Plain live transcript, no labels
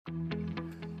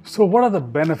So what are the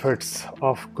benefits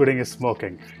of quitting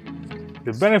smoking?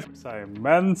 The benefits are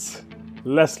immense.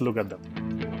 Let's look at them.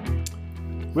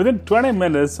 Within 20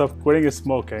 minutes of quitting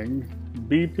smoking,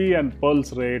 BP and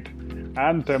pulse rate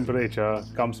and temperature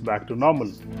comes back to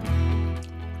normal.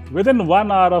 Within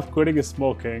 1 hour of quitting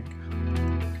smoking,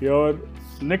 your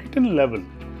nicotine level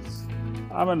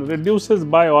reduces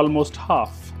by almost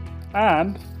half,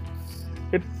 and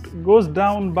it goes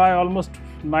down by almost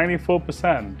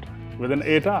 94% within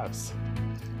 8 hours.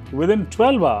 Within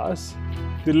 12 hours,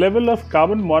 the level of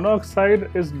carbon monoxide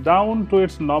is down to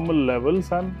its normal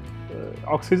levels and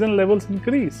oxygen levels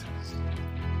increase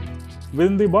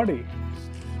within the body.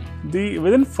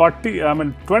 Within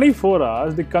 24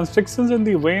 hours, the constrictions in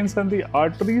the veins and the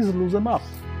arteries loosen up.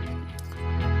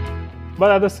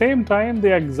 But at the same time,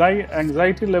 the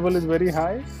anxiety level is very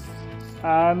high,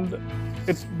 and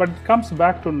it comes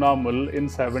back to normal in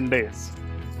 7 days.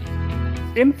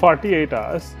 In 48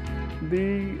 hours,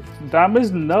 the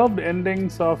damaged nerve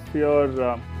endings of your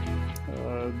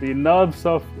the nerves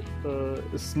of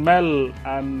smell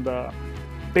and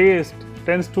taste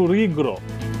tends to regrow,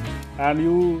 and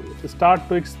you start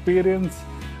to experience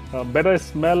better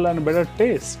smell and better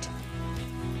taste.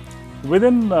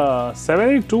 Within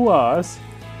 72 hours,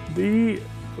 the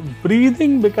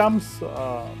breathing becomes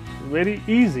very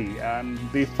easy, and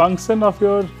the function of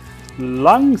your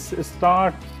lungs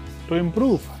start to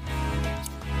improve.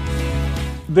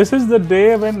 This is the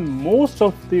day when most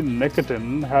of the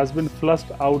nicotine has been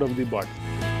flushed out of the body,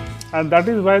 and that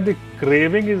is why the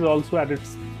craving is also at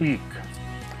its peak.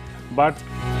 But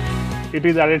it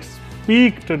is at its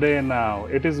peak today now.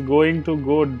 It is going to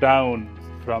go down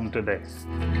from today.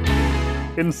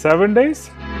 In 7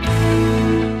 days,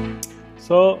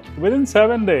 so within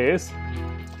 7 days,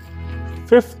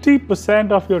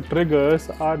 50% of your triggers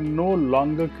are no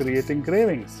longer creating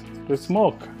cravings to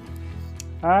smoke.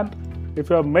 And if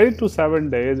you are married to 7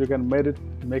 days, you can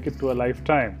make it to a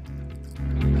lifetime.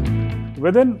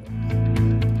 Within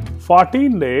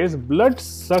 14 days, blood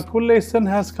circulation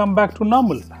has come back to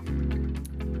normal,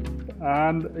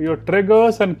 and your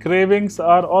triggers and cravings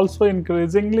are also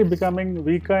increasingly becoming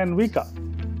weaker and weaker.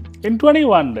 In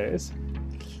 21 days,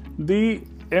 the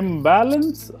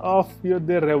imbalance of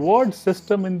the reward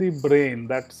system in the brain,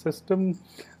 that system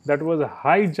that was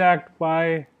hijacked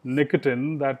by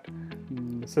nicotine, that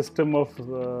system of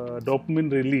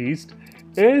dopamine released,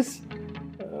 is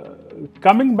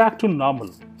coming back to normal.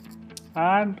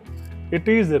 And it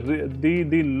is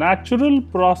the natural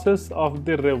process of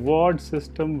the reward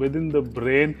system within the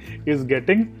brain is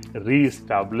getting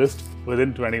re-established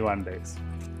within 21 days.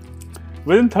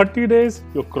 Within 30 days,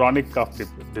 your chronic cough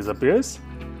disappears.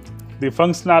 The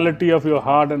functionality of your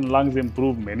heart and lungs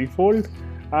improve manifold,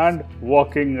 and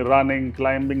walking, running,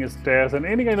 climbing stairs and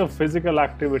any kind of physical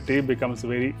activity becomes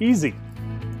very easy.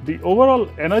 The overall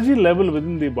energy level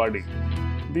within the body,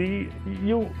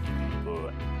 you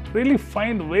really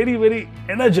find very, very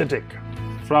energetic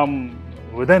from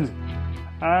within,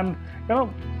 and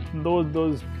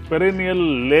those perennial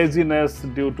laziness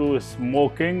due to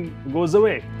smoking goes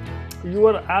away. You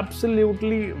are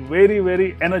absolutely very,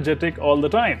 very energetic all the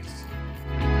time.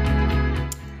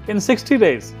 In 60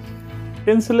 days,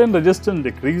 insulin resistance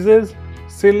decreases,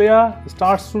 cilia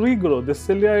starts to regrow. The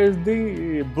cilia is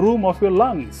the broom of your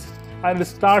lungs, and it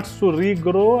starts to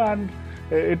regrow, and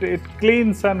it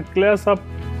cleans and clears up.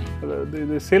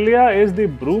 The cilia is the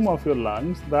broom of your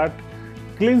lungs that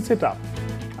cleans it up,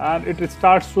 and it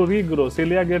starts to regrow.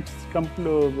 Cilia gets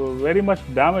very much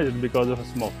damaged because of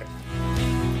smoking.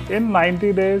 In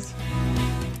 90 days,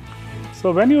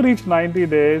 so when you reach 90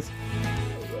 days,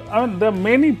 there are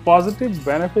many positive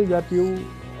benefits that you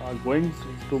are going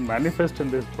to manifest in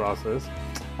this process,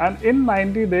 and in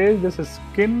 90 days, this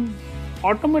skin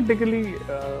automatically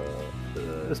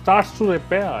starts to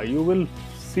repair. You will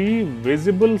see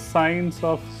visible signs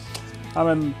of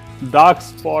dark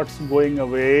spots going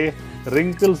away,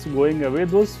 wrinkles going away.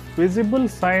 Those visible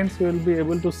signs, you will be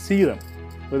able to see them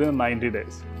within 90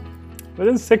 days.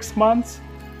 Within 6 months,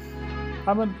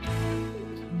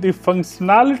 the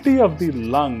functionality of the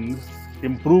lungs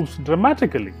improves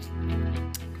dramatically.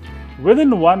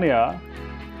 Within 1 year,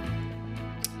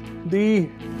 the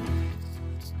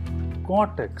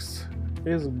cortex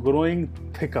is growing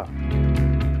thicker.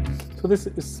 So this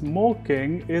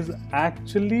smoking is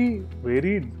actually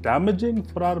very damaging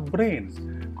for our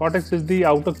brain. Cortex is the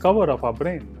outer cover of our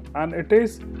brain, and it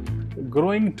is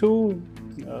growing to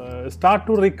start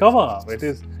to recover.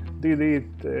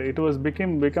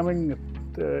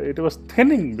 It was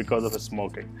thinning because of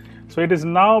smoking. So it is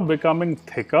now becoming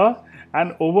thicker,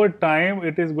 and over time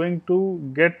it is going to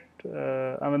get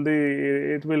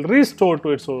it will restore to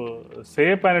its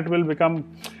shape, and it will become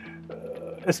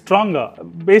stronger.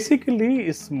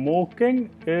 Basically, smoking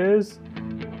is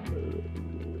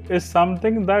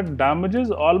something that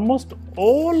damages almost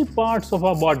all parts of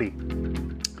our body,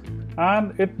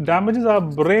 and it damages our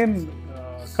brain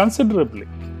considerably.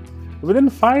 Within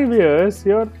 5 years,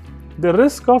 the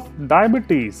risk of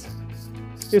diabetes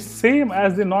is same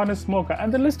as the non-smoker,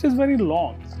 and the list is very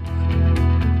long.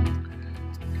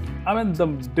 The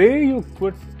day you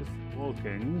quit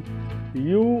smoking,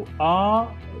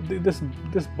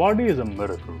 this body is a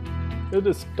miracle.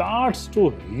 It starts to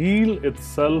heal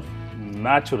itself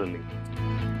naturally.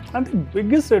 And the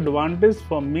biggest advantage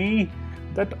for me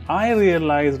that I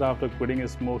realized after quitting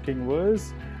smoking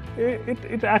was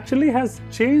it actually has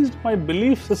changed my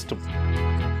belief system.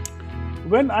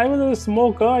 When I was a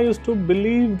smoker, I used to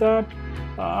believe that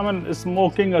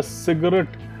smoking a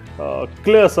cigarette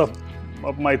clears up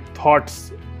my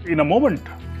thoughts in a moment.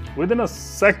 Within a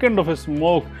second of a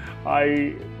smoke,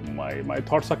 my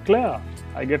thoughts are clear.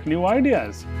 I get new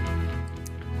ideas.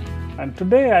 And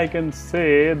today I can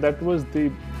say that was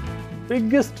the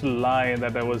biggest lie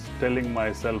that I was telling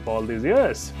myself all these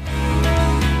years.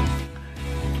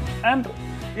 And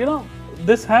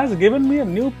this has given me a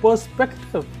new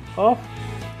perspective of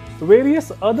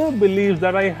various other beliefs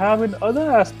that I have in other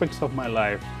aspects of my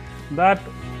life, that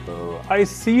I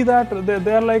see that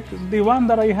they are like the one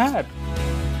that I had.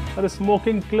 That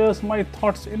smoking clears my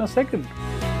thoughts in a second.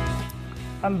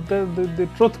 And the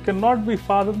truth cannot be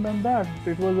farther than that.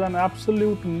 It was an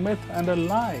absolute myth and a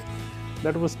lie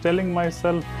that I was telling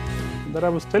myself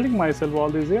all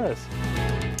these years.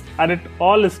 And it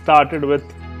all started with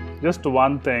just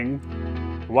one thing,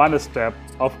 one step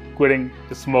of quitting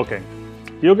smoking.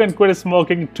 You can quit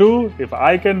smoking too. If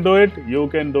I can do it, you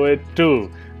can do it too.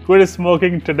 Quit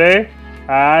smoking today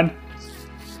and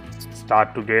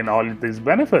start to gain all these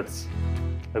benefits.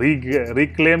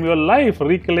 Reclaim your life,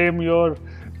 reclaim your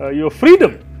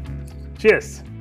freedom. Cheers.